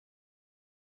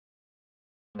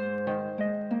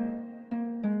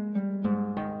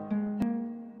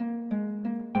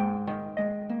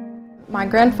My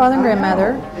grandfather and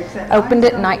grandmother opened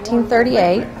it in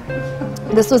 1938.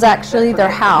 This was actually their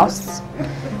house.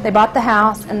 They bought the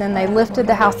house and then they lifted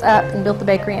the house up and built the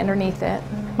bakery underneath it.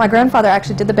 My grandfather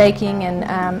actually did the baking and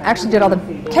actually did all the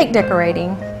cake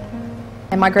decorating.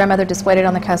 And my grandmother just waited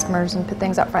on the customers and put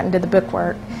things up front and did the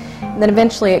bookwork. And then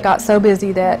eventually it got so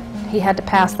busy that he had to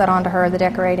pass that on to her, the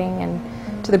decorating, and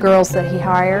to the girls that he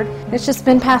hired. It's just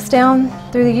been passed down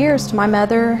through the years to my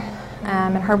mother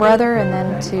and her brother, and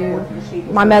then to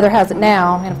my mother has it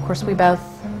now, and of course we both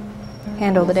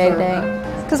handle the day-to-day.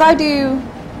 Because I do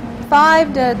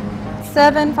 5 to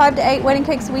 8 wedding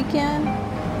cakes a weekend.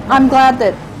 I'm glad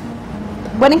that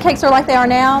wedding cakes are like they are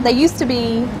now. They used to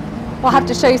be, well, I'll have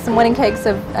to show you some wedding cakes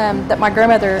of that my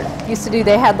grandmother used to do.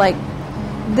 They had like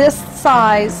this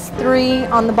size, 3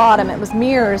 on the bottom. It was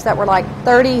mirrors that were like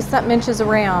 30-something inches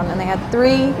around, and they had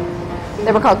 3,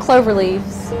 they were called clover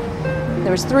leaves.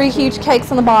 There was 3 huge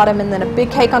cakes on the bottom and then a big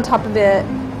cake on top of it,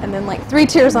 and then like 3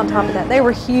 tiers on top of that. They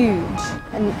were huge,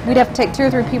 and we'd have to take 2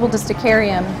 or 3 people just to carry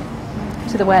them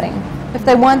to the wedding. If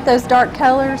they want those dark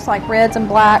colors like reds and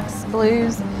blacks,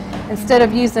 blues, instead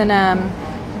of using the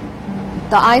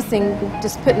icing,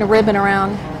 just putting a ribbon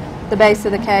around the base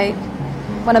of the cake.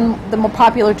 One of the more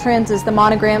popular trends is the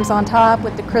monograms on top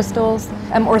with the crystals,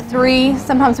 or 3.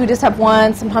 Sometimes we just have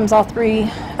 1, sometimes all 3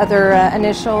 other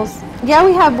initials.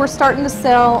 Yeah, we're starting to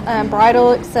sell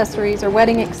bridal accessories or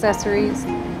wedding accessories.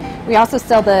 We also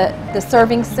sell the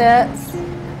serving sets,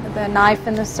 the knife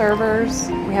and the servers.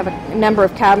 We have a number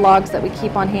of catalogs that we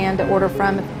keep on hand to order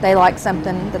from if they like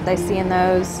something that they see in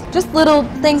those. Just little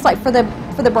things like for the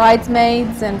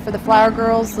bridesmaids and for the flower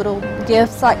girls, little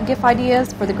gifts, like gift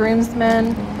ideas for the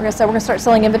groomsmen. We're gonna start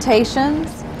selling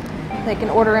invitations. They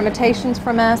can order invitations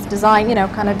from us, design,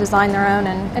 kind of design their own,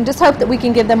 and just hope that we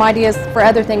can give them ideas for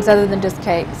other things other than just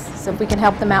cakes. So if we can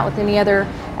help them out with any other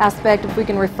aspect, if we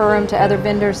can refer them to other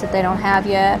vendors that they don't have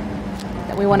yet,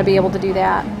 that we want to be able to do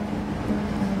that.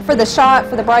 For the shot,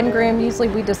 for the bride and groom, usually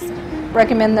we just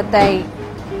recommend that they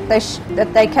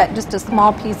cut just a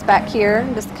small piece back here,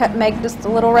 make just a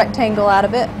little rectangle out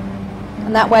of it,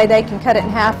 and that way they can cut it in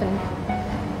half and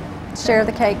share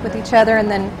the cake with each other, and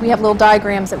then we have little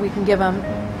diagrams that we can give them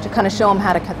to kind of show them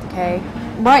how to cut the cake.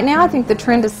 Right now I think the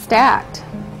trend is stacked.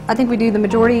 I think we do the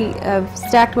majority of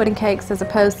stacked wedding cakes as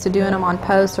opposed to doing them on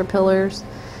posts or pillars.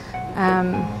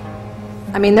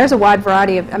 I mean, there's a wide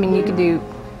variety of, you can do,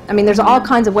 there's all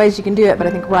kinds of ways you can do it, but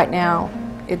I think right now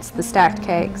it's the stacked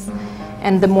cakes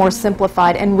and the more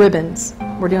simplified, and ribbons.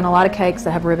 We're doing a lot of cakes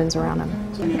that have ribbons around them.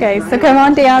 Okay, so come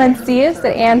on down and see us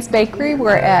at Ann's Bakery.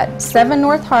 We're at 7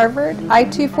 North Harvard,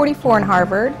 I-244 in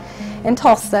Harvard, in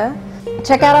Tulsa.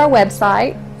 Check out our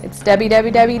website. It's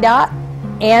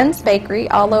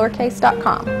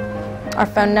www.annsbakery.com. Our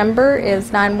phone number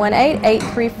is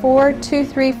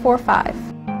 918-834-2345.